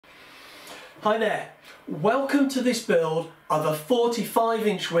Hi there, welcome to this build of a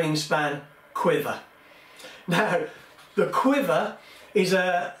 45-inch wingspan Quiver. Now, the Quiver is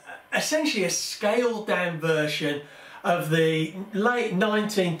essentially a scaled down version of the late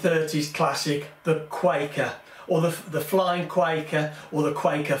 1930s classic, the Quaker, or the Flying Quaker, or the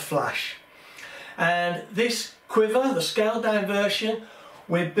Quaker Flash. And this Quiver, the scaled down version,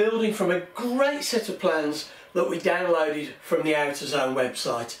 we're building from a great set of plans that we downloaded from the OuterZone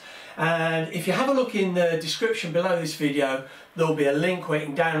website. And if you have a look in the description below this video, there'll be a link where you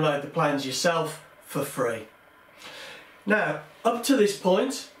can download the plans yourself for free. Now, up to this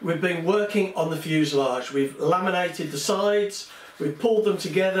point, we've been working on the fuselage. We've laminated the sides, we've pulled them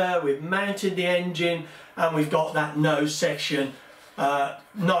together, we've mounted the engine, and we've got that nose section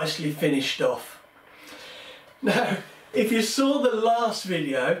nicely finished off. Now, if you saw the last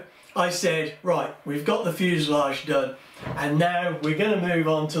video, I said, right, we've got the fuselage done, and now we're going to move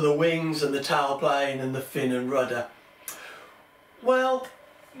on to the wings and the tailplane and the fin and rudder. Well,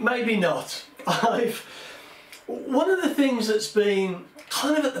 maybe not. One of the things that's been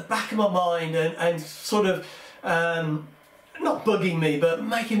kind of at the back of my mind and sort of not bugging me but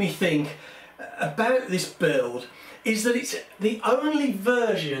making me think about this build is that it's the only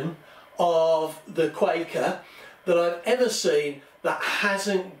version of the Quaker that I've ever seen that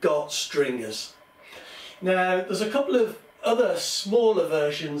hasn't got stringers. Now, there's a couple of other smaller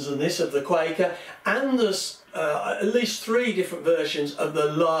versions than this of the Quaker, and there's at least 3 different versions of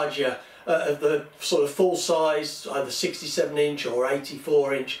the larger, of the sort of full size, either 67-inch or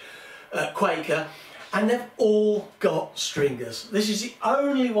 84-inch Quaker, and they've all got stringers. This is the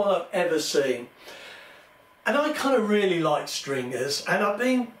only one I've ever seen. And I kind of really like stringers, and I've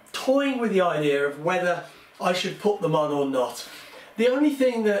been toying with the idea of whether I should put them on or not. The only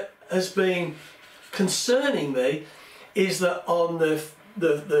thing that has been concerning me is that on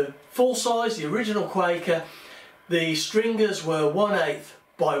the full size, the original Quaker, the stringers were 1/8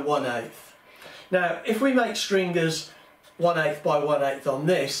 by 1/8. Now, if we make stringers 1/8 by 1/8 on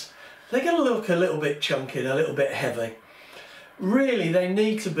this, they're going to look a little bit chunky and a little bit heavy. Really, they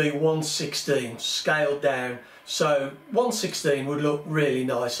need to be 1/16 scaled down, so 1/16 would look really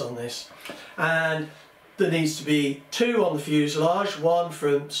nice on this. And there needs to be 2 on the fuselage, one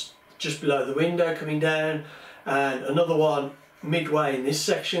from just below the window coming down, and another one midway in this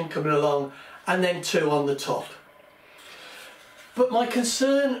section coming along, and then 2 on the top. But my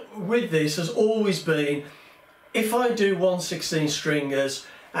concern with this has always been, if I do 1/16 stringers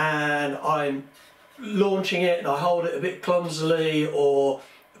and I'm launching it and I hold it a bit clumsily or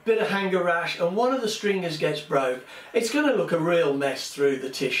a bit of hanger rash and one of the stringers gets broke, it's going to look a real mess through the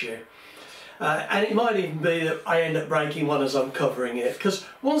tissue. And it might even be that I end up breaking one as I'm covering it, because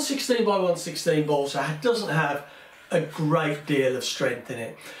 1/16 by 1/16 balsa doesn't have a great deal of strength in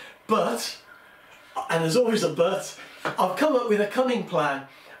it. But, and there's always a but, I've come up with a cunning plan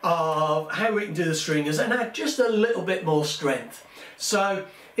of how we can do the stringers and add just a little bit more strength. So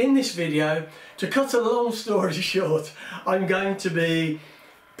in this video, to cut a long story short, I'm going to be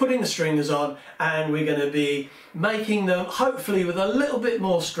putting the stringers on, and we're going to be making them hopefully with a little bit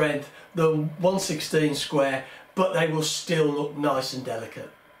more strength than 1/16 square, but they will still look nice and delicate.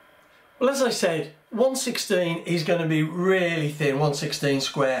 Well, as I said, 1/16 is going to be really thin, 1/16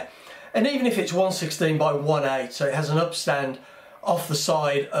 square, and even if it's 1/16 by 1/8, so it has an upstand off the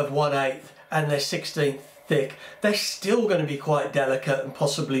side of 1/8 and they're 1/16 thick, they're still going to be quite delicate and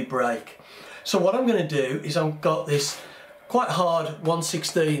possibly break. So what I'm going to do is I've got this quite hard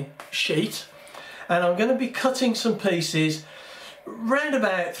 1/16 sheet, and I'm going to be cutting some pieces round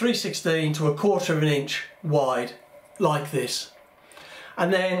about 3/16 to 1/4 inch wide, like this.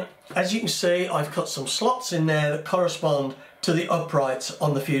 And then, as you can see, I've cut some slots in there that correspond to the uprights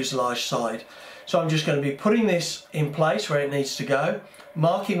on the fuselage side. So I'm just going to be putting this in place where it needs to go,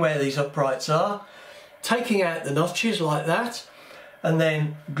 marking where these uprights are, taking out the notches like that, and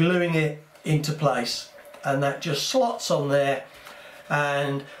then gluing it into place. And that just slots on there.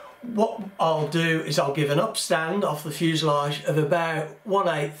 And what I'll do is I'll give an upstand off the fuselage of about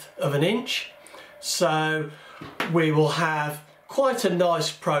 1/8 of an inch, so we will have quite a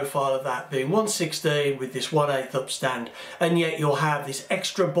nice profile of that being 1/16 with this 1/8 upstand, and yet you'll have this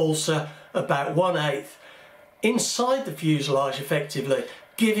extra balsa about 1/8 inside the fuselage effectively,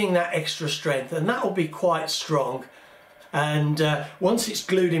 giving that extra strength, and that will be quite strong. And once it's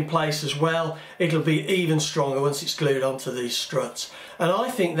glued in place as well, it'll be even stronger once it's glued onto these struts. And I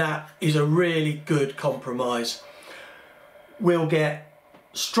think that is a really good compromise. We'll get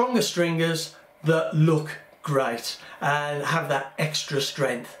stronger stringers that look great and have that extra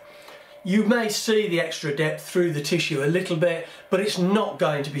strength. You may see the extra depth through the tissue a little bit, but it's not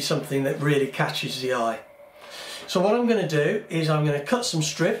going to be something that really catches the eye. So what I'm going to do is I'm going to cut some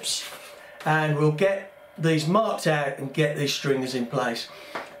strips, and we'll get these marked out and get these stringers in place.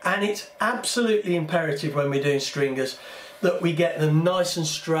 And it's absolutely imperative when we're doing stringers that we get them nice and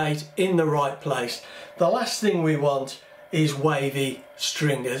straight in the right place. The last thing we want is wavy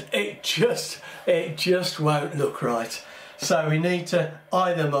stringers. It just won't look right. So we need to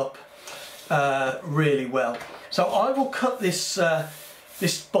eye them up really well. So I will cut this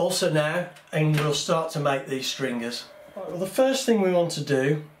this balsa now, and we'll start to make these stringers. Right, well, the first thing we want to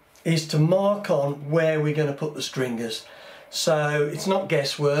do is to mark on where we're going to put the stringers. So it's not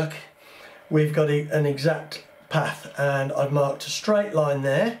guesswork. We've got an exact path, and I've marked a straight line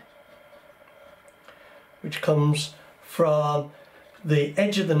there, which comes from the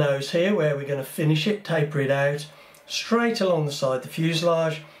edge of the nose here, where we're going to finish it, taper it out, straight along the side of the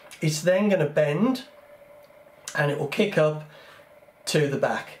fuselage. It's then going to bend, and it will kick up to the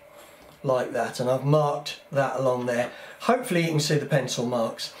back like that, and I've marked that along there. Hopefully you can see the pencil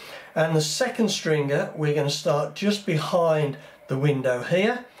marks. And the second stringer, we're going to start just behind the window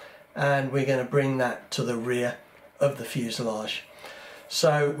here, and we're going to bring that to the rear of the fuselage.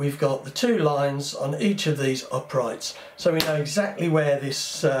 So we've got the two lines on each of these uprights, so we know exactly where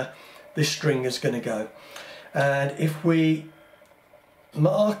this string is going to go. And if we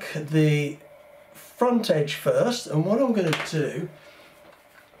mark the front edge first, and what I'm going to do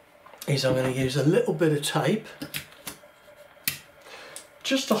is I'm going to use a little bit of tape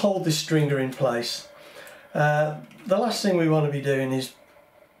just to hold this stringer in place. The last thing we want to be doing is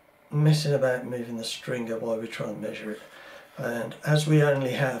messing about moving the stringer while we try and measure it. And as we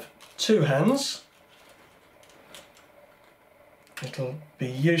only have two hands, it'll be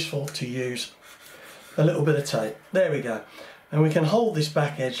useful to use a little bit of tape. There we go. And we can hold this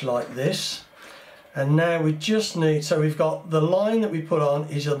back edge like this. And now we just need, so we've got the line that we put on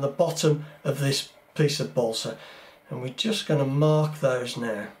is on the bottom of this piece of balsa, and we're just going to mark those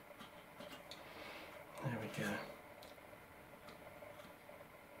now. There we go.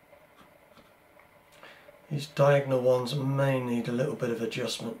 These diagonal ones may need a little bit of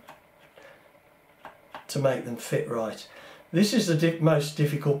adjustment to make them fit right. This is the most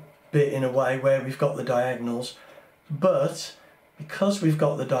difficult bit in a way, where we've got the diagonals, but because we've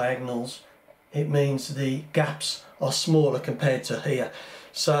got the diagonals, it means the gaps are smaller compared to here.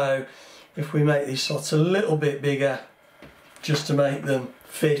 So if we make these slots a little bit bigger just to make them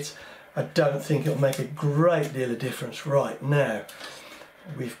fit, I don't think it'll make a great deal of difference. Right, now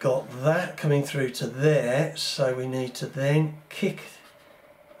we've got that coming through to there, so we need to then kick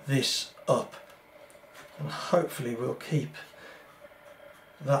this up, and hopefully we'll keep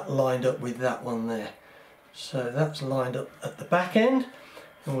that lined up with that one there. So that's lined up at the back end,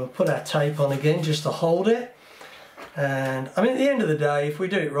 and we'll put our tape on again just to hold it. And I mean, at the end of the day, if we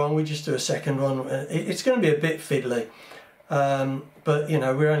do it wrong, we just do a second one. It's going to be a bit fiddly, but you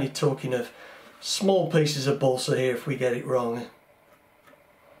know, we're only talking of small pieces of balsa here if we get it wrong.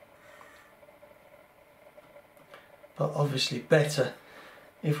 But obviously better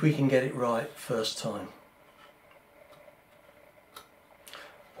if we can get it right first time.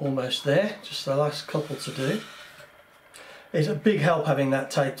 Almost there, just the last couple to do. It's a big help having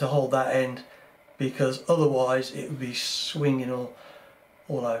that tape to hold that end, because otherwise it would be swinging all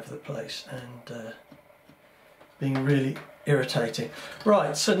over the place and being really irritating.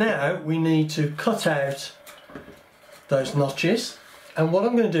 Right, so now we need to cut out those notches, and what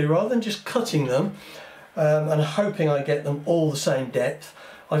I'm going to do, rather than just cutting them and hoping I get them all the same depth,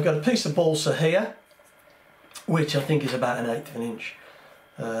 I've got a piece of balsa here, which I think is about 1/8 of an inch.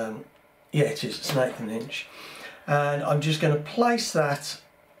 Yeah, it is, it's 1/8 of an inch. And I'm just going to place that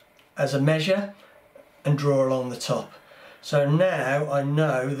as a measure and draw along the top. So now I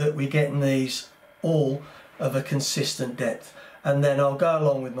know that we're getting these all of a consistent depth, and then I'll go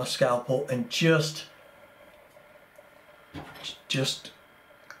along with my scalpel and just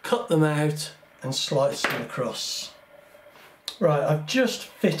cut them out and slice them across. Right, I've just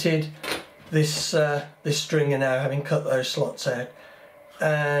fitted this this stringer now, having cut those slots out,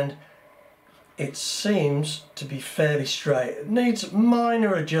 and it seems to be fairly straight. It needs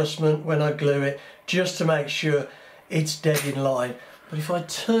minor adjustment when I glue it, just to make sure it's dead in line. But if I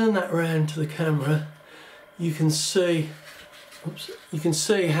turn that round to the camera, you can see, oops, you can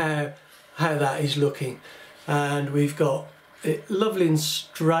see how that is looking. And we've got it lovely and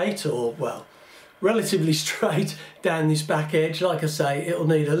straight, or well, relatively straight down this back edge. Like I say, it'll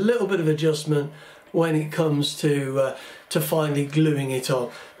need a little bit of adjustment when it comes to finally gluing it on,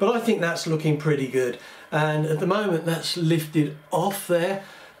 but I think that's looking pretty good. And at the moment that's lifted off there,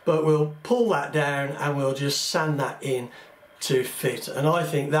 but we'll pull that down and we'll just sand that in to fit, and I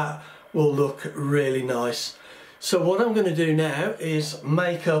think that will look really nice. So what I'm going to do now is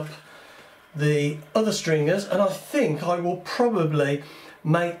make up the other stringers, and I think I will probably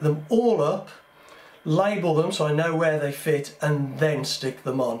make them all up, label them so I know where they fit, and then stick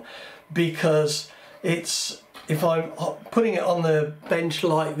them on, because if I'm putting it on the bench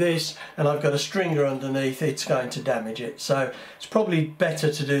like this and I've got a stringer underneath, it's going to damage it. So it's probably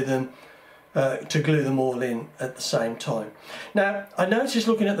better to do them to glue them all in at the same time. Now, I noticed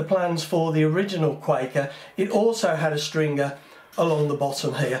looking at the plans for the original Quaker, it also had a stringer along the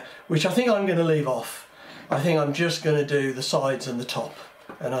bottom here, which I think I'm going to leave off. I think I'm just going to do the sides and the top,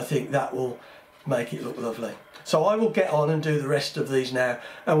 and I think that will make it look lovely. So I will get on and do the rest of these now,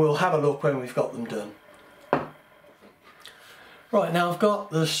 and we'll have a look when we've got them done. Right, now I've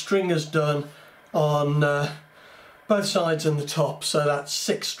got the stringers done on both sides and the top, so that's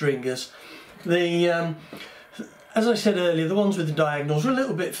 6 stringers. As I said earlier, the ones with the diagonals are a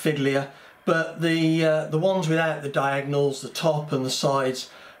little bit fiddlier, but the ones without the diagonals, the top and the sides,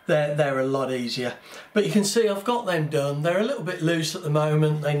 they're a lot easier. But you can see I've got them done. They're a little bit loose at the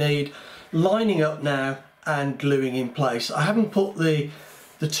moment. They need lining up now and gluing in place. I haven't put the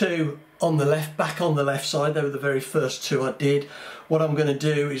two on the left, back on the left side. They were the very first 2 I did. What I'm going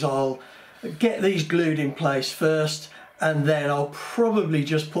to do is I'll get these glued in place first, and then I'll probably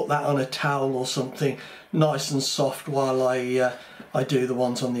just put that on a towel or something nice and soft while I do the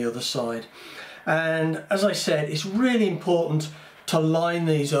ones on the other side. And as I said, it's really important to line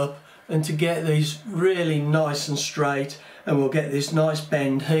these up and to get these really nice and straight, and we'll get this nice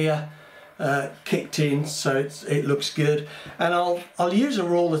bend here kicked in so it looks good. And I'll use a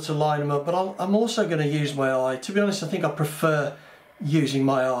ruler to line them up, but I'm also going to use my eye. To be honest, I think I prefer using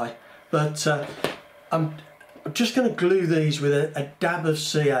my eye, but I'm just going to glue these with a dab of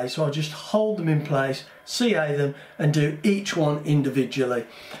CA. So I'll just hold them in place, CA them, and do each one individually.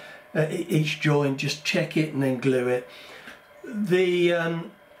 Each joint, just check it and then glue it. The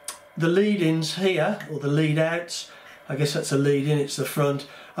lead-ins here, or the lead-outs, I guess that's a lead-in, it's the front.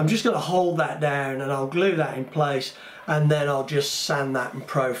 I'm just going to hold that down and I'll glue that in place, and then I'll just sand that and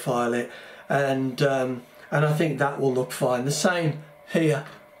profile it, and I think that will look fine. The same here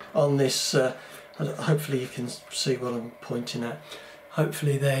on this. Hopefully you can see what I'm pointing at.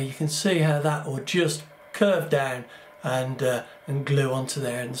 Hopefully there you can see how that will just curve down and glue onto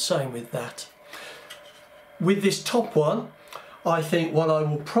there, and the same with that. With this top one, I think what I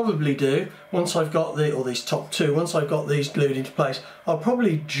will probably do once I've got these top 2, once I've got these glued into place, I'll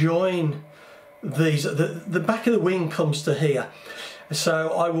probably join these. The back of the wing comes to here,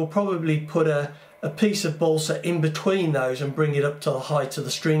 so I will probably put a piece of balsa in between those and bring it up to the height of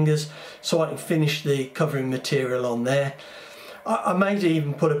the stringers so I can finish the covering material on there. I may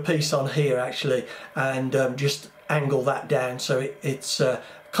even put a piece on here actually, and just angle that down so it's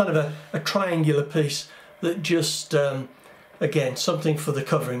kind of a triangular piece that just again, something for the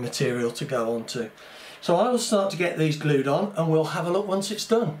covering material to go onto. So I will start to get these glued on, and we'll have a look once it's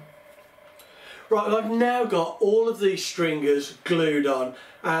done. Right, well, I've now got all of these stringers glued on,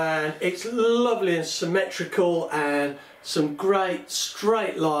 and it's lovely and symmetrical, and some great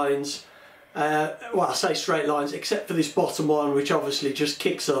straight lines. Well, I say straight lines except for this bottom one, which obviously just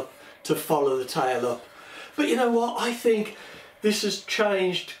kicks up to follow the tail up. But you know what, I think this has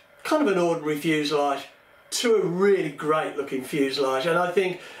changed kind of an ordinary fuselage to a really great looking fuselage, and I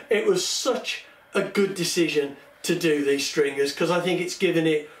think it was such a good decision to do these stringers, because I think it's given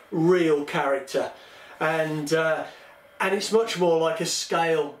it real character, and it's much more like a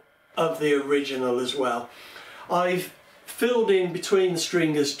scale of the original as well. I've filled in between the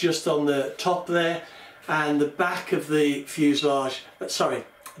stringers just on the top there, and the back of the fuselage, sorry,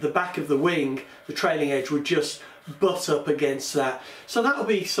 the back of the wing, the trailing edge would just butt up against that. So that'll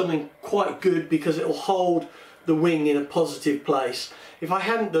be something quite good, because it'll hold the wing in a positive place. If I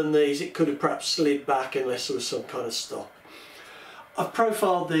hadn't done these, it could have perhaps slid back unless there was some kind of stop. I've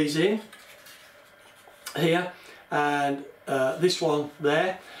profiled these in here, and this one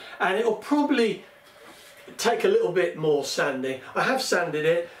there, and it'll probably take a little bit more sanding. I have sanded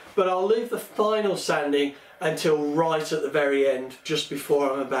it, but I'll leave the final sanding until right at the very end, just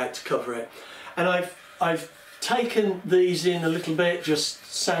before I'm about to cover it. And I've taken these in a little bit, just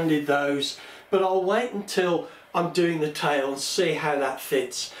sanded those, but I'll wait until I'm doing the tail and see how that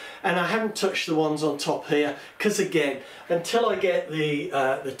fits. And I haven't touched the ones on top here, because again, until I get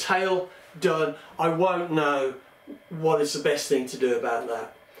the tail done, I won't know what is the best thing to do about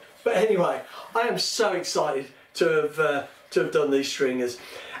that. But anyway, I am so excited to have done these stringers.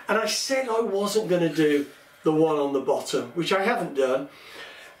 And I said I wasn't going to do the one on the bottom, which I haven't done.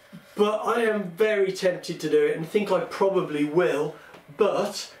 but I am very tempted to do it and think I probably will,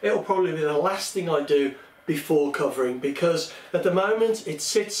 but it'll probably be the last thing I do before covering, because at the moment it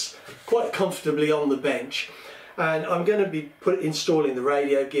sits quite comfortably on the bench and I'm going to be installing the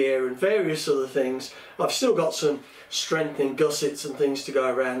radio gear and various other things. I've still got some strengthening gussets and things to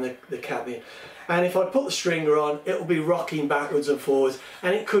go around the cabin, and if I put the stringer on it'll be rocking backwards and forwards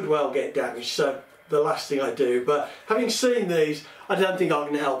and it could well get damaged, so the last thing I do. But having seen these, I don't think I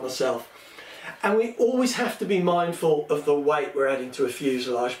can help myself. And we always have to be mindful of the weight we're adding to a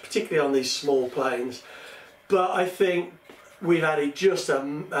fuselage, particularly on these small planes. But I think we've added just a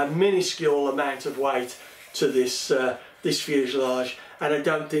minuscule amount of weight to this this fuselage, and I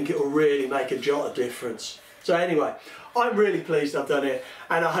don't think it will really make a jot of difference. So anyway, I'm really pleased I've done it,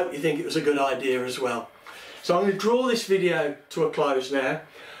 and I hope you think it was a good idea as well. So I'm going to draw this video to a close now,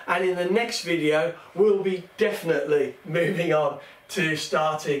 and in the next video we'll be definitely moving on to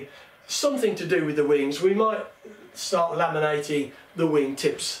starting something to do with the wings. We might start laminating the wing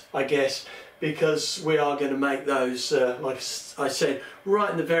tips, I guess, because we are going to make those, like I said right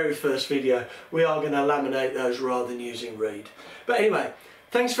in the very first video, we are going to laminate those rather than using reed. But anyway,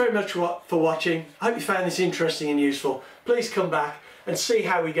 thanks very much for watching. I hope you found this interesting and useful. Please come back and see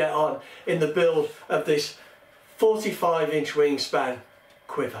how we get on in the build of this 45-inch wingspan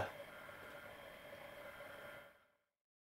Quiver.